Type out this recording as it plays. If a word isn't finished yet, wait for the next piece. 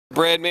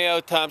Brad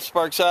Mayo, Tom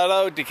Sparks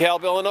Auto,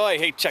 DeKalb, Illinois.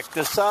 Hey, check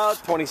this out.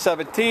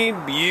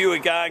 2017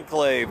 Buick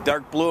Enclave.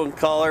 Dark blue in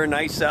color,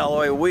 nice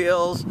alloy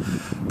wheels,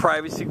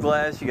 privacy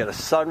glass. You got a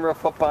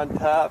sunroof up on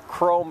top,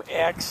 chrome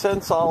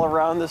accents all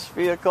around this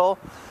vehicle.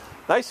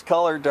 Nice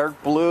color,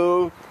 dark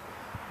blue,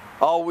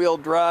 all-wheel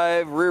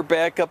drive, rear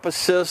backup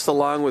assist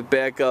along with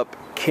backup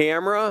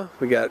camera.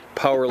 We got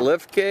power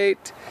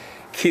liftgate,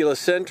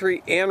 keyless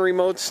entry, and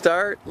remote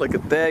start. Look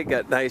at that.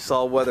 Got nice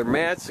all-weather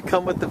mats that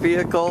come with the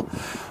vehicle.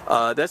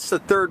 That's the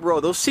third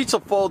row. Those seats will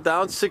fold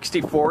down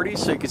 60-40,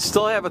 so you can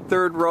still have a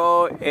third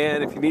row,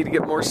 and if you need to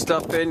get more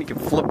stuff in, you can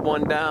flip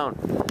one down.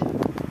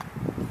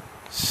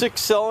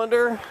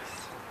 6-cylinder,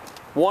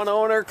 one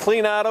owner,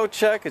 clean auto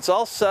check. It's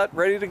all set,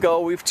 ready to go.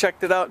 We've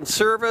checked it out in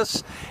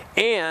service,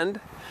 and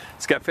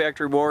it's got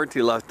factory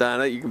warranty left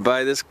on it. You can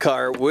buy this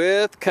car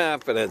with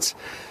confidence.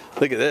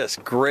 Look at this,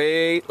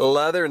 great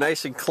leather,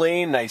 nice and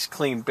clean, nice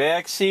clean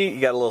back seat.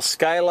 You got a little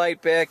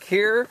skylight back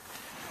here.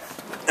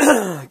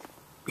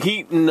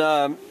 Heat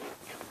and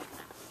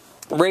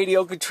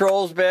radio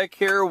controls back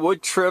here,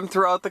 wood trim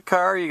throughout the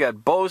car. You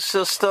got Bose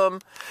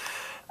system,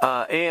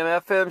 AM,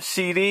 FM,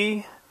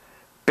 CD,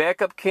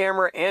 backup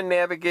camera and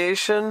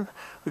navigation.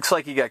 Looks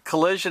like you got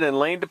collision and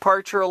lane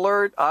departure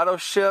alert, auto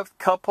shift,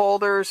 cup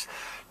holders,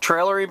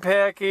 trailering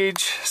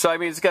package. So I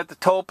mean, it's got the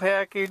tow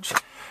package,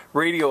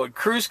 radio and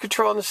cruise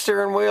control on the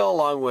steering wheel,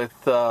 along with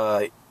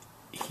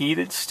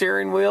heated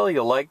steering wheel.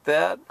 You'll like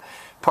that.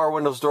 Power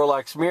windows, door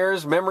locks,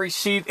 mirrors, memory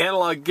seat,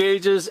 analog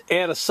gauges,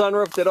 and a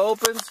sunroof that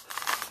opens.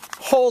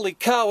 Holy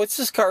cow, what's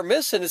this car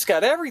missing? It's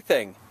got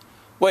everything.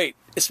 Wait,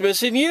 it's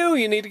missing you.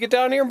 You need to get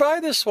down here and buy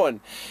this one.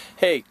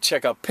 Hey,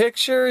 check out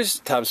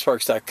pictures,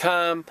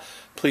 tomsparks.com.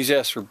 Please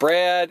ask for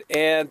Brad,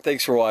 and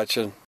thanks for watching.